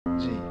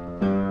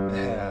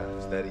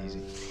that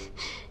easy.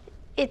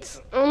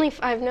 It's only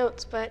 5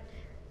 notes, but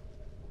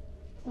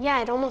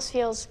yeah, it almost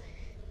feels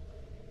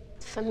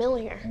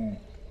familiar.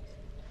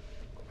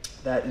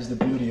 That is the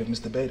beauty of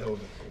Mr.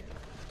 Beethoven.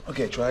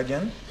 Okay, try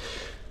again.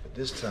 But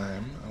this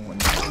time, I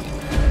want you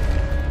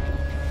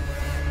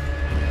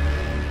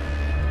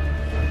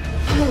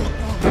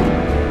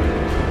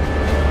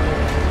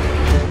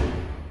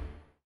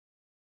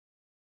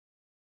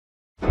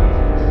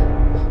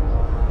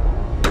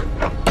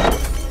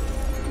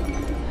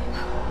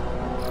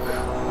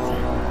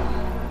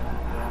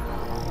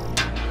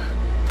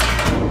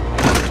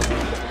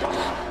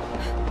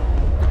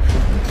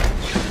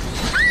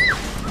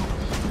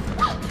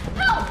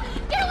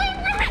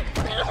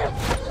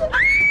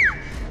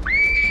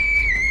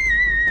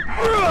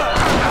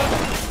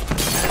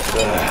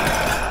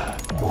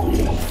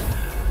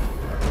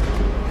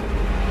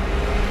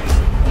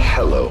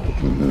Hello,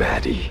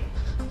 Madi.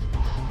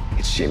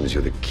 It seems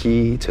you're the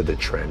key to the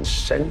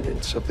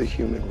transcendence of the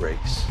human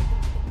race.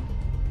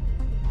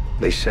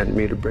 They sent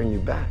me to bring you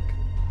back.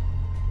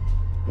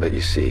 But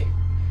you see,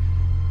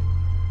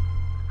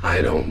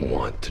 I don't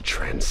want to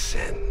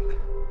transcend.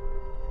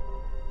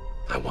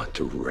 I want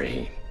to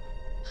reign.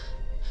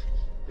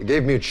 They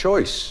gave me a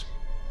choice.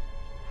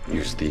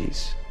 Use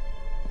these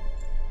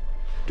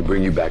to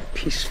bring you back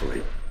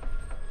peacefully,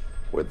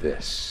 or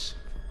this.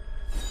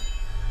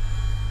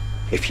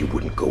 If you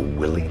wouldn't go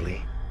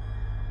willingly,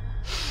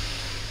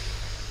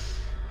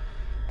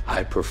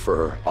 I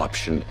prefer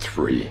option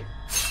 3.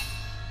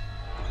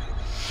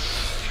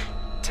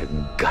 To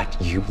gut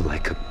you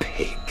like a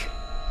pig.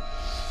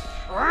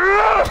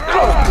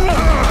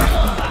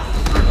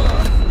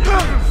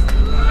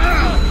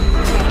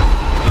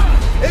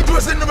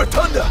 Idris in the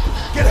rotunda!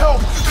 Get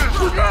help!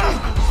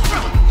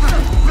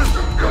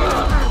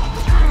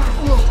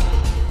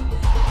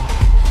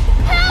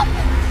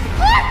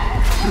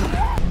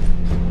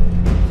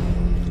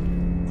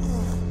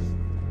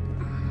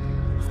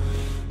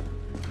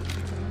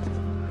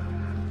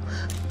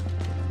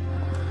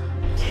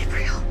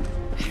 Gabriel.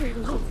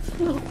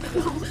 No.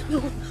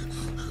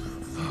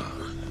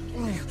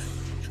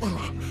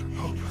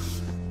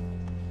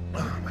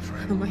 My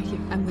friend. I'm right here.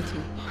 I'm with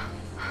you.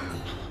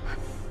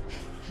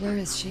 Where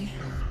is she?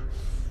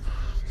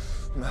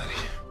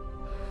 Madi.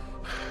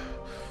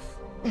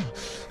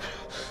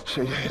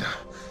 Sheidheda.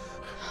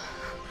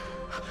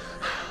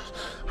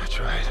 I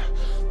tried.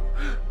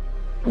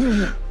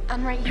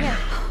 I'm right here.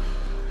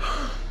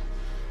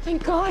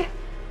 Thank God.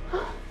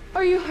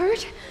 Are you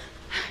hurt?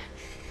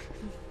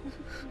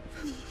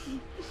 You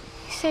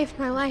saved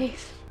my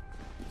life.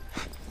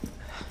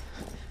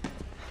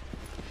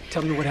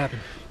 Tell me what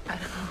happened. I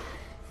don't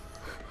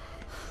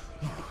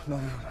know. No.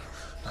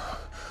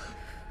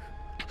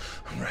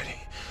 I'm ready.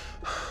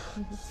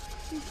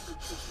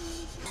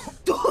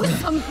 Do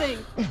something!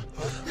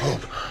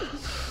 Hope.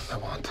 I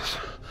want this.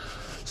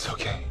 It's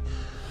okay.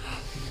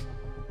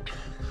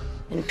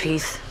 In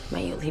peace,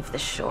 may you leave the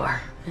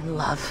shore. In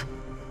love,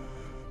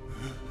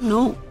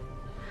 No.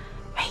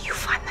 may you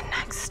find the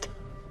next.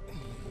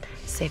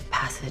 Safe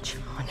passage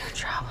on your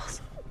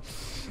travels.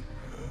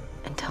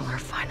 Until our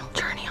final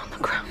journey on the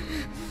ground.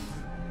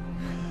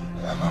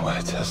 I'm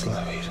away,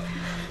 Tesla.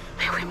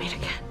 May we meet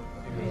again.